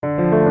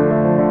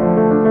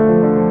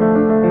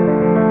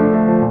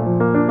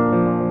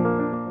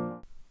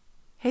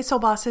Hey Soul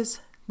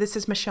Bosses, this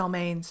is Michelle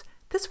Maines.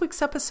 This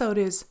week's episode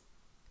is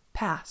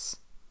Pass.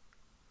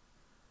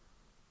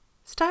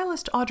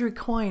 Stylist Audrey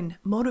Coyne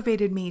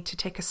motivated me to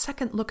take a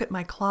second look at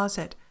my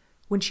closet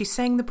when she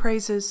sang the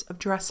praises of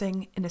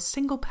dressing in a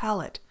single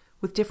palette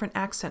with different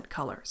accent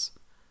colors.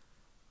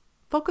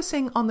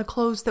 Focusing on the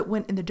clothes that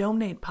went in the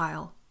donate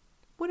pile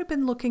would have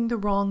been looking the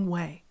wrong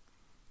way.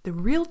 The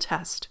real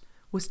test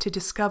was to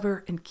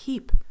discover and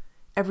keep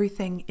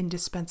everything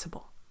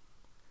indispensable.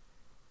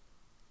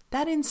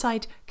 That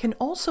insight can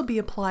also be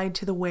applied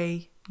to the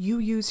way you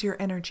use your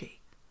energy,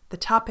 the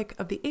topic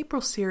of the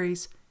April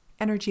series,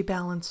 Energy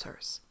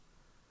Balancers.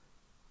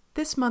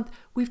 This month,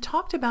 we've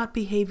talked about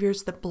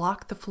behaviors that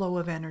block the flow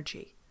of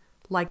energy,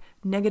 like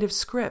negative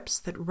scripts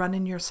that run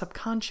in your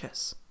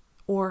subconscious,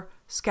 or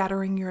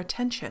scattering your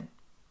attention.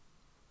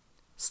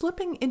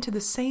 Slipping into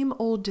the same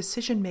old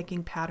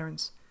decision-making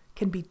patterns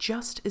can be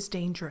just as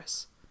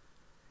dangerous.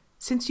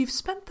 Since you've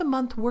spent the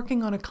month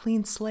working on a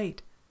clean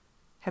slate,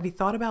 have you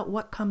thought about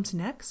what comes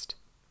next?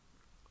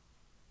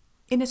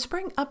 In a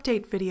spring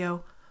update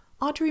video,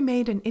 Audrey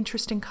made an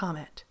interesting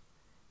comment.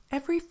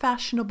 Every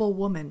fashionable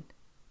woman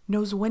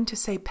knows when to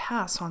say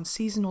pass on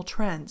seasonal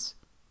trends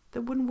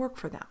that wouldn't work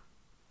for them.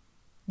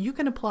 You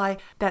can apply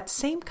that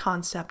same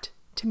concept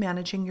to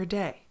managing your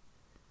day.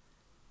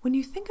 When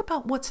you think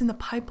about what's in the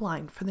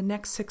pipeline for the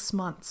next 6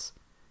 months,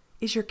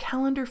 is your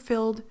calendar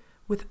filled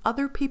with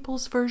other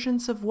people's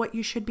versions of what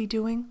you should be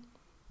doing?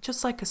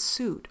 Just like a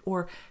suit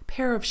or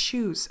pair of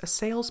shoes a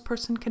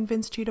salesperson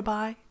convinced you to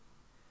buy?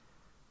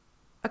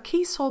 A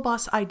key Soul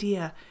Boss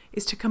idea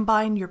is to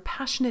combine your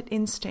passionate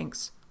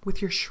instincts with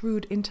your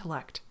shrewd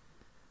intellect.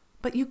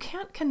 But you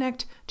can't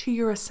connect to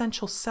your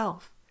essential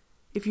self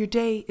if your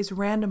day is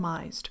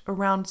randomized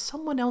around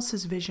someone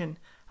else's vision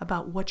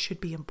about what should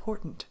be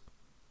important.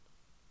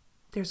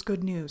 There's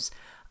good news.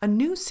 A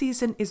new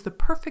season is the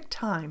perfect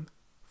time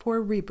for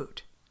a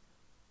reboot.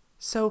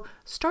 So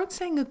start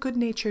saying a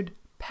good-natured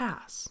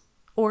pass,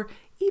 or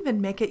even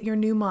make it your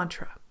new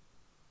mantra.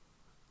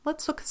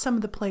 Let's look at some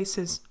of the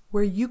places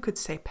where you could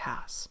say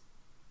pass.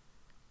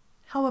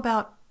 How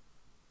about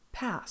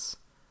pass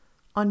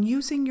on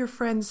using your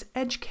friend's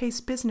edge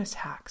case business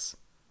hacks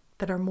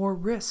that are more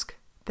risk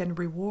than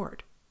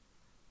reward?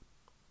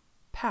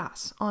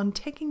 Pass on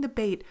taking the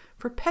bait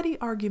for petty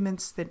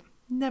arguments that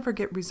never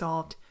get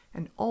resolved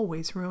and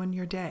always ruin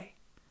your day.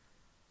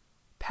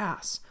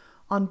 Pass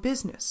on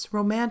business,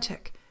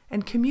 romantic,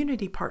 and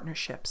community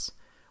partnerships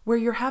where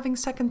you're having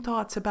second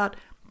thoughts about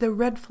the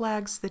red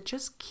flags that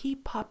just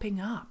keep popping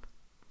up.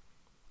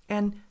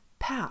 And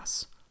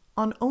pass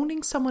on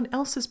owning someone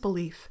else's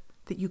belief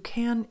that you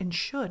can and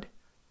should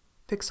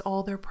fix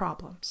all their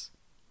problems.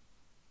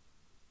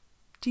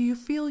 Do you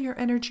feel your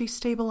energy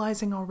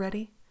stabilizing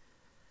already?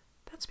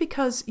 That's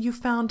because you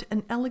found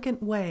an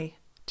elegant way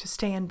to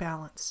stay in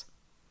balance.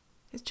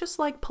 It's just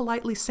like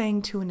politely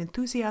saying to an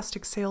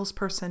enthusiastic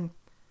salesperson,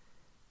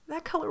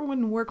 "That color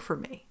wouldn't work for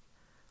me,"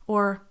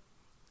 or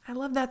 "I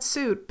love that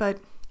suit,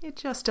 but it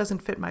just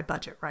doesn't fit my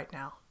budget right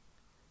now."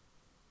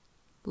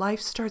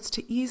 Life starts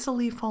to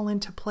easily fall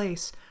into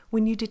place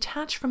when you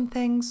detach from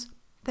things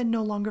that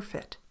no longer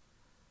fit.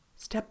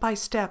 Step by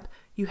step,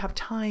 you have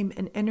time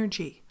and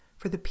energy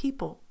for the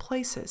people,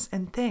 places,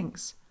 and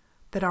things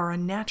that are a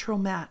natural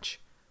match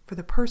for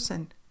the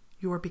person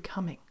you are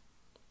becoming.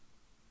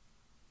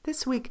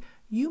 This week,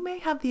 you may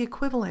have the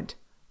equivalent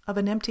of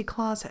an empty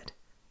closet,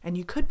 and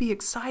you could be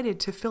excited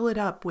to fill it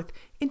up with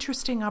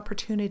interesting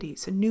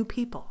opportunities and new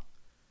people.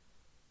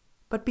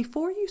 But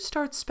before you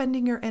start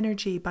spending your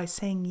energy by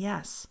saying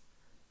yes,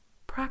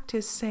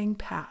 practice saying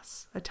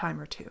pass a time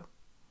or two.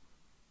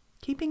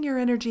 Keeping your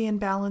energy in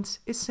balance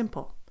is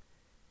simple.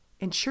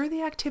 Ensure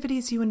the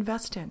activities you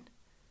invest in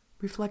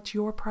reflect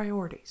your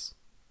priorities.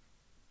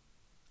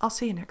 I'll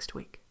see you next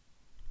week.